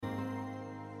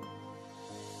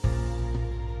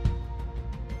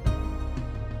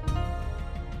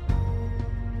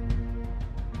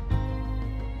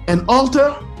An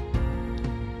altar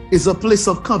is a place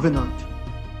of covenant.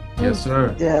 Yes,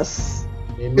 sir. Yes.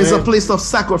 Amen. It's a place of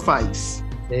sacrifice.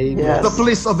 Amen. Yes. It's a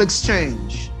place of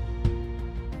exchange.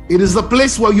 It is a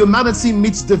place where humanity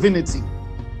meets divinity.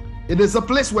 It is a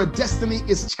place where destiny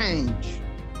is changed.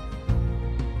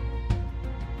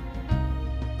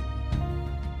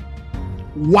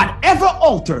 Whatever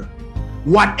altar,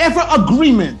 whatever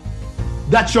agreement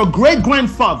that your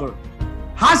great-grandfather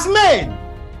has made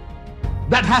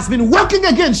that has been working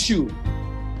against you,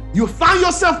 you find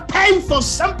yourself paying for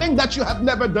something that you have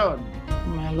never done.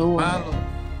 My Lord.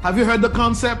 Have you heard the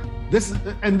concept? This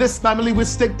and this family we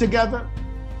stick together.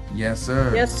 Yes,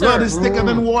 sir. Yes, sir. Blood is thicker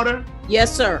than water.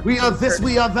 Yes, sir. We are this,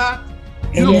 we are that.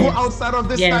 You don't go outside of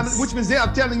this family, which means they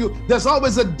are telling you there's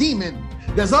always a demon.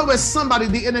 There's always somebody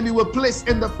the enemy will place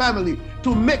in the family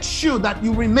to make sure that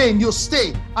you remain, you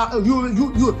stay,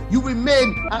 you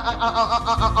remain.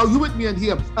 Are you with me in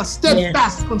here? A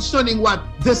steadfast concerning what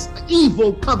this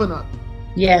evil covenant.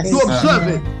 Yes. You observe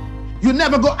it. You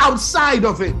never go outside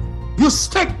of it. You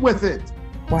stick with it.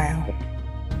 Wow.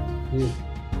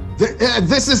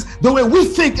 This is the way we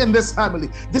think in this family.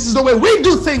 This is the way we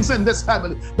do things in this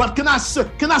family. But can I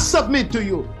submit to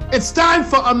you? It's time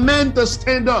for a man to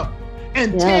stand up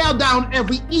and tear down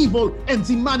every evil and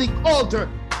demonic altar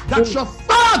that your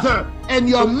father and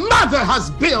your mother has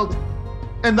built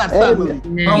in that family.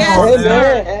 Come on,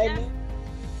 Amen.